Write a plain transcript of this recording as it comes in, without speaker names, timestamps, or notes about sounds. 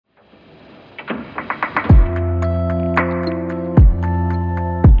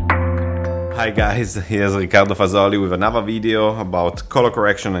Hi guys, here's Riccardo Fasoli with another video about color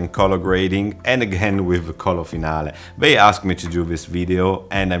correction and color grading, and again with colorfinale. They asked me to do this video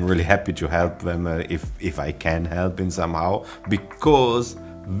and I'm really happy to help them if I can help in somehow, because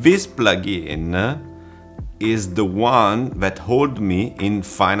this plugin is the one that hold me in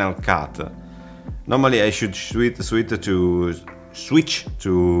Final Cut. Normally I should switch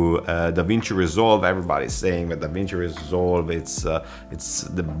to DaVinci Resolve. Everybody's saying that DaVinci Resolve it's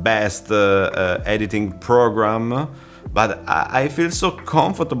the best editing program, but I feel so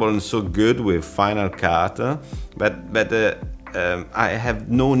comfortable and so good with Final Cut that I have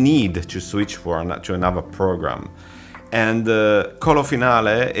no need to switch to another program. And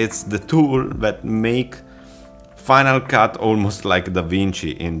colorfinale, it's the tool that make Final Cut almost like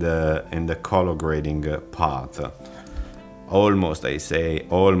DaVinci in the color grading part. Almost, I say,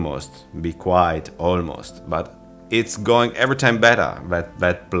 almost. Be quiet, almost. But it's going every time better,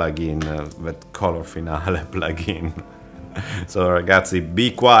 that plugin, that colorfinale plugin. So ragazzi,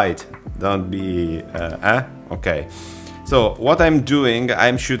 be quiet, don't be, Okay. So what I'm doing,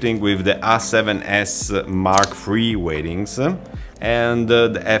 I'm shooting with the A7S Mark III weightings and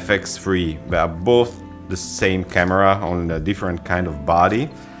the FX3. They are both the same camera on a different kind of body.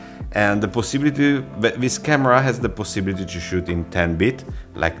 And the possibility, this camera has the possibility to shoot in 10-bit,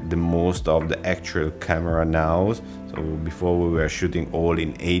 like the most of the actual camera now. So before we were shooting all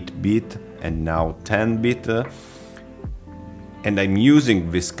in 8-bit and now 10-bit. And I'm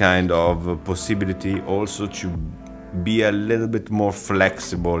using this kind of possibility also to be a little bit more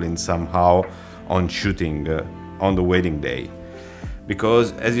flexible in somehow on shooting on the wedding day.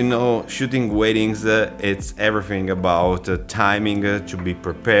 Because, as you know, shooting weddings, it's everything about timing, to be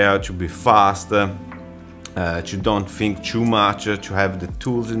prepared, to be fast, to don't think too much, to have the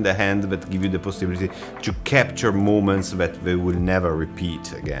tools in the hand that give you the possibility to capture moments that they will never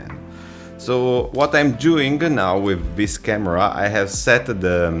repeat again. So what I'm doing now with this camera, I have set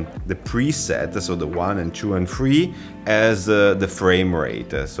the preset, so the 1 and 2 and 3, as the frame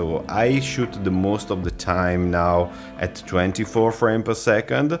rate. So I shoot the most of the time now at 24 frames per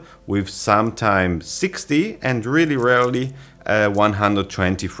second, with sometimes 60 and really rarely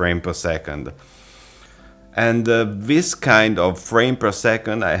 120 frames per second. And this kind of frame per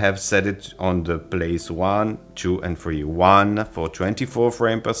second, I have set it on the place 1, 2 and 3. 1 for 24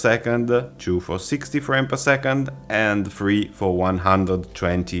 frames per second, 2 for 60 frames per second, and 3 for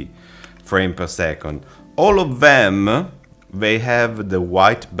 120 frames per second. All of them, they have the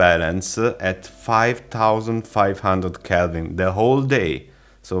white balance at 5500 Kelvin the whole day.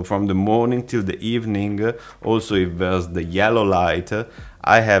 So from the morning till the evening, also if there's the yellow light,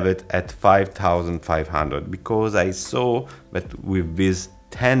 I have it at 5500, because I saw that with this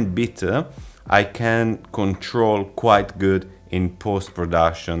 10-bit I can control quite good in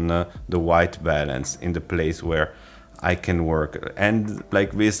post-production the white balance in the place where I can work. And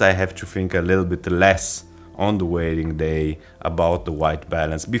like this I have to think a little bit less on the wedding day about the white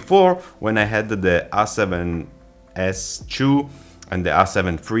balance. Before, when I had the A7S2 and the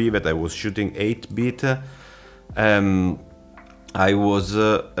A7 III that I was shooting 8-bit, I was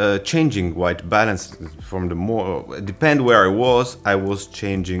changing white balance from the more, depend where I was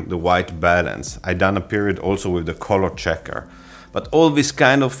changing the white balance. I done a period also with the color checker. But all these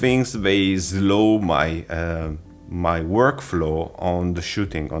kind of things, they slow my my workflow on the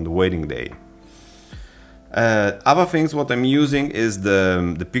shooting, on the wedding day. Other things what I'm using is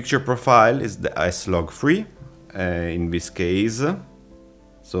the picture profile, is the S-Log3 in this case.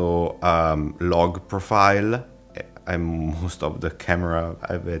 So log profile. Most of the camera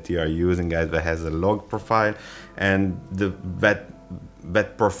that you are using, guys, that has a log profile, and that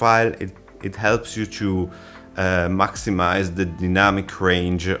profile it helps you to maximize the dynamic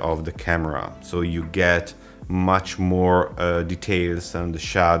range of the camera, so you get much more details on the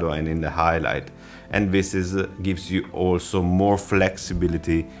shadow and in the highlight, and this gives you also more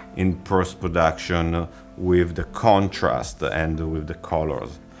flexibility in post-production with the contrast and with the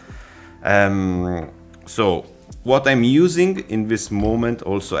colors. So what I'm using in this moment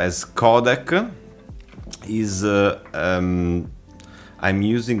also as codec is I'm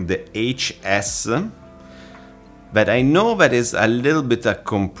using the HS, but I know that is a little bit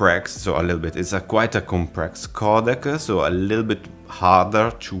complex, so a little bit, it's quite a complex codec, so a little bit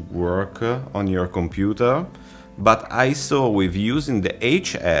harder to work on your computer. But I saw with using the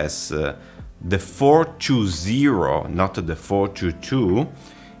HS, the 420, not the 422,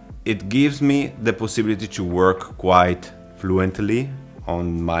 it gives me the possibility to work quite fluently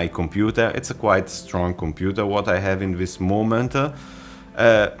on my computer. It's a quite strong computer what I have in this moment,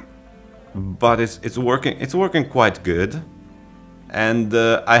 but it's working quite good. and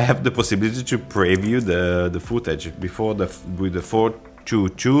I have the possibility to preview the footage. Before with the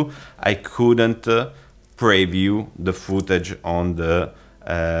 422 I couldn't preview the footage on the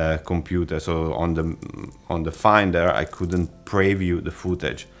computer, so on the Finder I couldn't preview the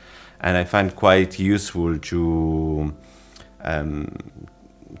footage, and I find quite useful to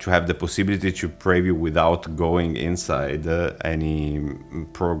have the possibility to preview without going inside any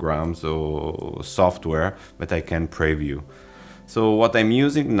programs or software, but I can preview. So what I'm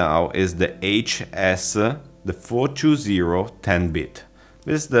using now is the HS, the 420 10-bit.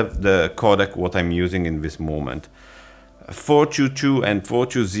 This is the codec what I'm using in this moment. 422 and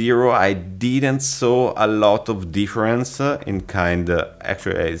 420, I didn't saw a lot of difference in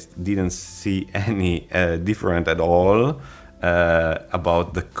actually I didn't see any different at all.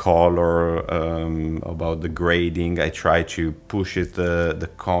 About the color, about the grading. I try to push it, the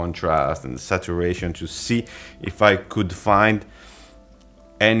contrast and the saturation, to see if I could find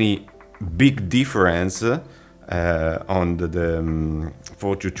any big difference on the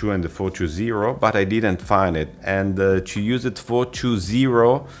 422 and the 420, but I didn't find it. And to use it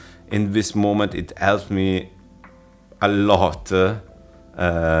 420 in this moment, it helps me a lot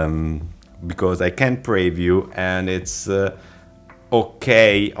because I can preview, and it's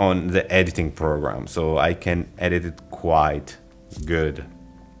okay on the editing program, so I can edit it quite good.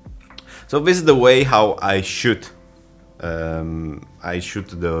 So this is the way how I shoot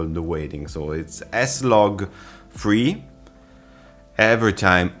the weighting. So it's S-log free. Every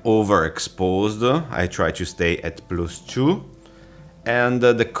time overexposed, I try to stay at +2, and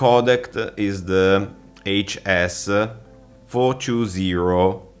the codec is the HS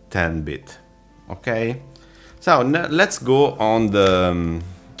 420 10-bit. Okay, so now let's go on the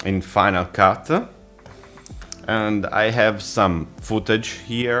in Final Cut, and I have some footage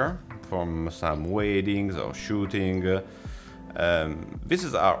here from some weddings or shooting. This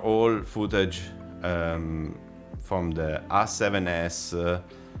is our old footage from the A7S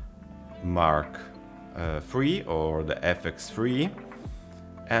Mark III or the FX3,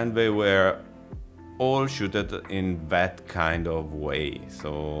 and they were all shooted in that kind of way.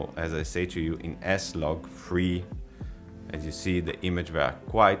 So as I say to you, in S-log free, as you see, the image were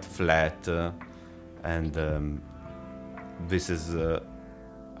quite flat, and this is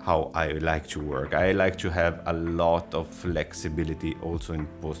how I like to work. I like to have a lot of flexibility also in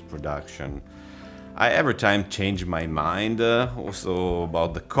post-production. I every time change my mind also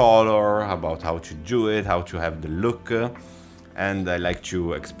about the color, about how to do it, how to have the look, and I like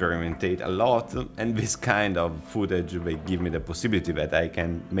to experimentate a lot, and this kind of footage they give me the possibility that I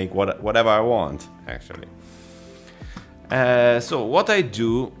can make whatever I want, actually. So what I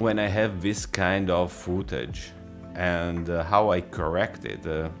do when I have this kind of footage, and how I correct it,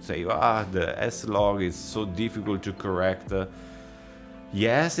 say, the S-log is so difficult to correct.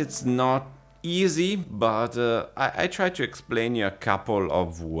 Yes, it's not easy, but I try to explain you a couple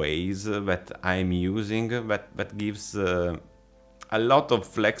of ways that I'm using that gives a lot of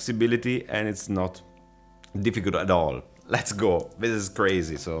flexibility, and it's not difficult at all. Let's go. This is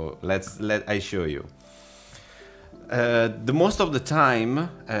crazy, so let I show you. The most of the time,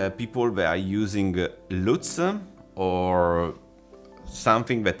 people they are using LUTs or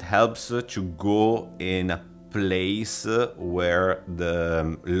something that helps to go in a place where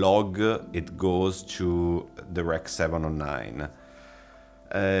the log it goes to the Rec 709.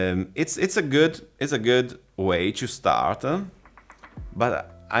 It's a good way to start, but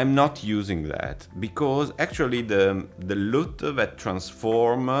I'm not using that because actually the LUT that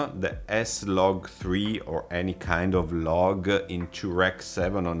transform the S-log3 or any kind of log into Rec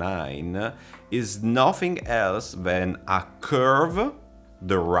 709 is nothing else than a curve,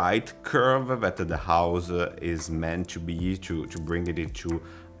 the right curve that the house is meant to be to bring it into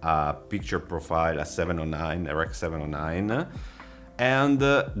a picture profile, a 709, a Rec 709, and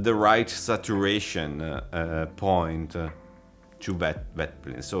the right saturation point to that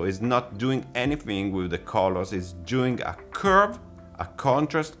plane. So it's not doing anything with the colors, it's doing a curve, a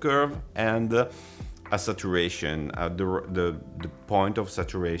contrast curve, and a saturation, the point of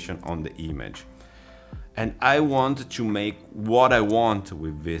saturation on the image. And I want to make what I want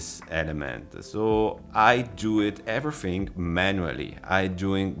with this element. So I do it everything manually. I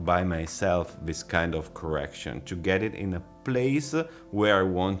doing by myself this kind of correction to get it in a place where I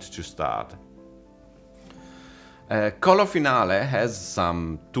want to start. Colorfinale has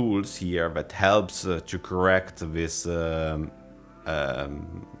some tools here that helps to correct this the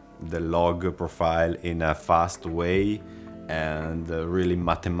log profile in a fast way and a really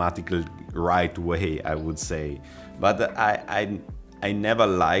mathematical right way, I would say. But I never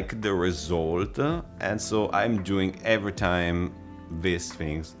like the result, and so I'm doing every time these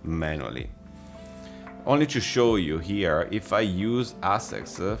things manually. Only to show you here, if I use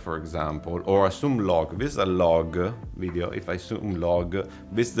assets, for example, or assume log, this is a log video, if I assume log,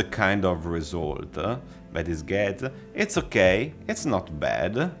 this is the kind of result that is get. It's okay, it's not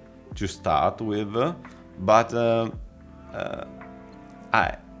bad to start with, but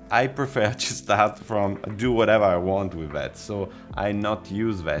I prefer to start from do whatever I want with that, so I not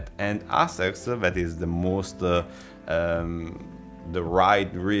use that. And assets, that is the most the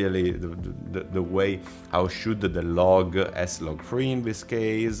right, really, the way how should the log slog3 in this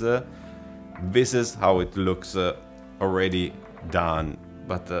case. This is how it looks already done.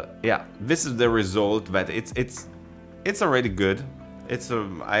 But yeah, this is the result that it's already good.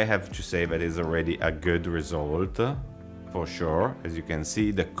 I have to say that it's already a good result for sure. As you can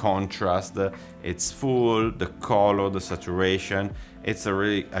see, the contrast, it's full, the color, the saturation, it's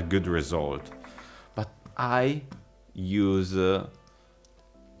really a good result. But I use to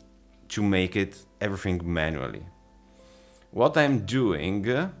make it everything manually. What I'm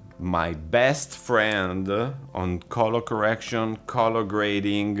doing, my best friend on color correction, color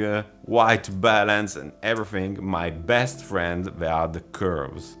grading, white balance and everything, my best friend, they are the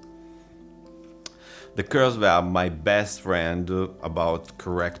curves. The curves were my best friend about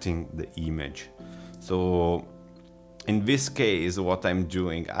correcting the image. So in this case, what I'm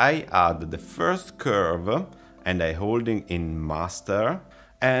doing, I add the first curve and I holding in master,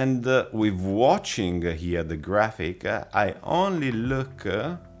 and with watching here the graphic, I only look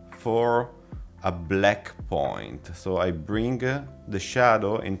for a black point. So I bring the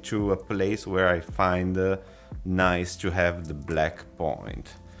shadow into a place where I find nice to have the black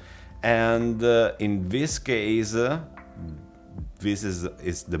point. And in this case, this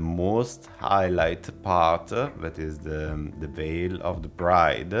is the most highlight part, that is the veil of the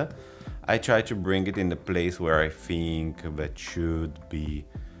bride. I try to bring it in the place where I think that should be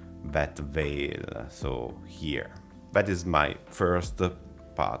that veil, so here. That is my first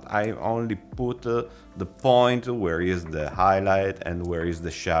part. I only put the point where is the highlight and where is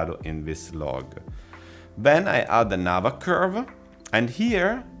the shadow in this log. Then I add another curve, and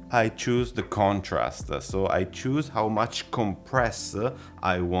here I choose the contrast. So I choose how much compress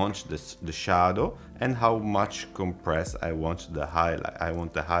I want the shadow and how much compress I want the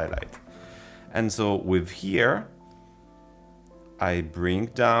highlight. And so with here, I bring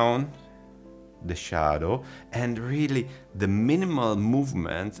down the shadow, and really the minimal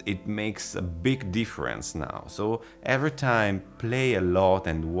movement, it makes a big difference now. So every time play a lot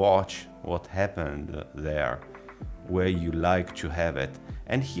and watch what happened there, where you like to have it.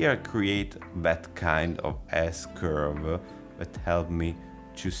 And here create that kind of S-curve that help me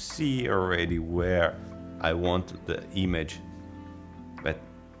to see already where I want the image that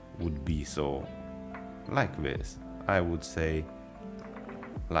would be. So like this, I would say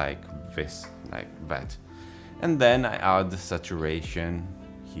like this, like that. And then I add the saturation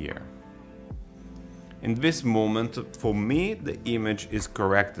here. In this moment, for me, the image is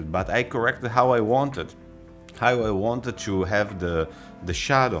corrected, but I corrected how I wanted. How I wanted to have the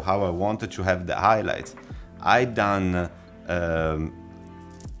shadow, how I wanted to have the highlights. I done the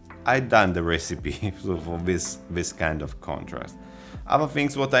recipe for this kind of contrast. Other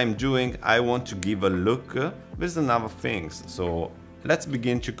things what I'm doing, I want to give a look with another things. So let's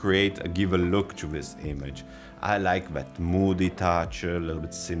begin to give a look to this image. I like that moody touch, a little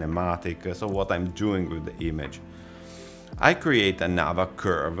bit cinematic. So what I'm doing with the image, I create another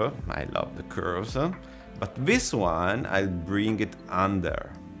curve. I love the curves. But this one, I'll bring it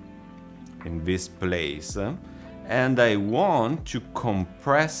under in this place, and I want to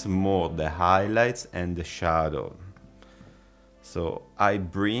compress more the highlights and the shadow. So I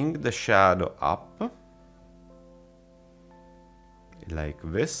bring the shadow up like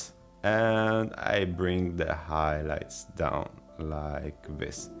this, and I bring the highlights down like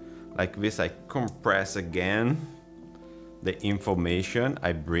this. Like this, I compress again the information.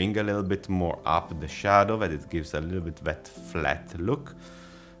 I bring a little bit more up the shadow, that it gives a little bit that flat look.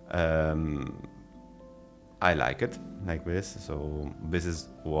 I like it like this, so this is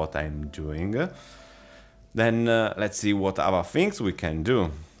what I'm doing. Then let's see what other things we can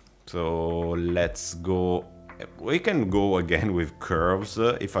do. So let's go, we can go again with curves.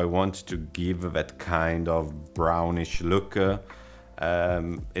 If I want to give that kind of brownish look,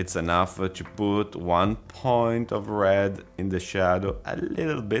 it's enough to put 1 point of red in the shadow, a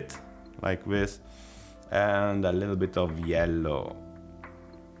little bit like this, and a little bit of yellow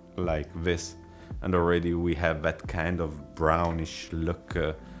like this, and already we have that kind of brownish look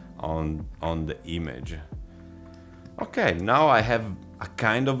on the image. Okay, now I have a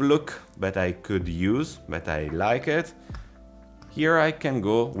kind of look that I could use, that I like it. Here I can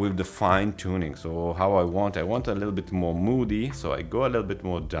go with the fine tuning. So how I want a little bit more moody, so I go a little bit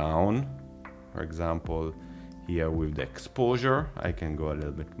more down. For example, here with the exposure, I can go a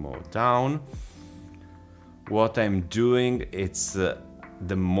little bit more down. What I'm doing, it's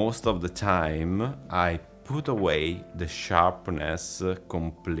the most of the time I put away the sharpness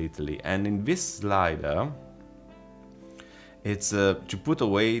completely. And in this slider, it's to put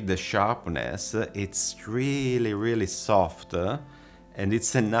away the sharpness, it's really soft, and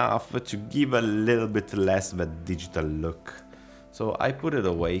it's enough to give a little bit less of a digital look. So I put it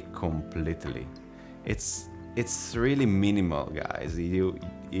away completely. It's really minimal, guys. You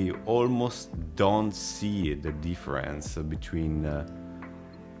almost don't see the difference between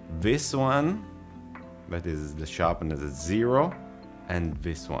this one, that is the sharpness at 0, and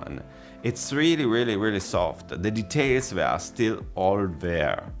this one. It's really soft. The details, they are still all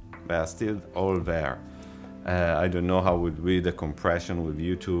there. They are still all there. I don't know how would be the compression with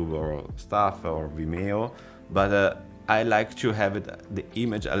YouTube or stuff or Vimeo, but I like to have the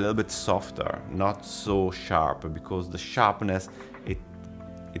image a little bit softer, not so sharp, because the sharpness,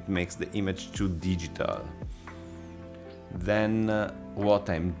 it makes the image too digital. Then what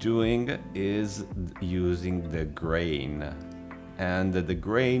I'm doing is using the grain. And the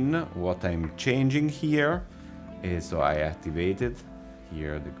grain, what I'm changing here is, so I activated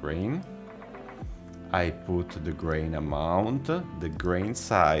here the grain. I put the grain amount, the grain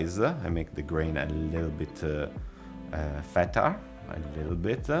size. I make the grain a little bit fatter, a little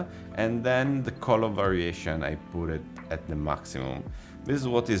bit. And then the color variation, I put it at the maximum. This is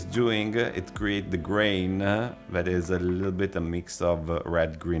what it's doing. It creates the grain that is a little bit a mix of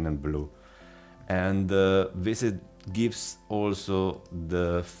red, green and blue. And this gives also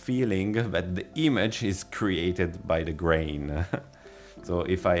the feeling that the image is created by the grain. So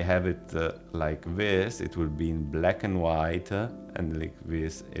if I have it like this, it will be in black and white, and like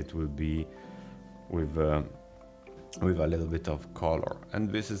this, it will be with a little bit of color. And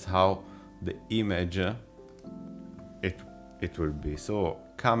this is how the image it will be. So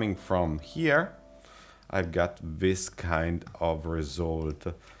coming from here, I've got this kind of result,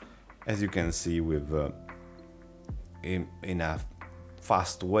 as you can see, with in a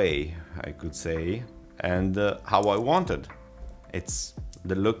fast way, I could say, and how I wanted. It's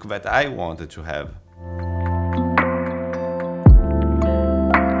the look that I wanted to have.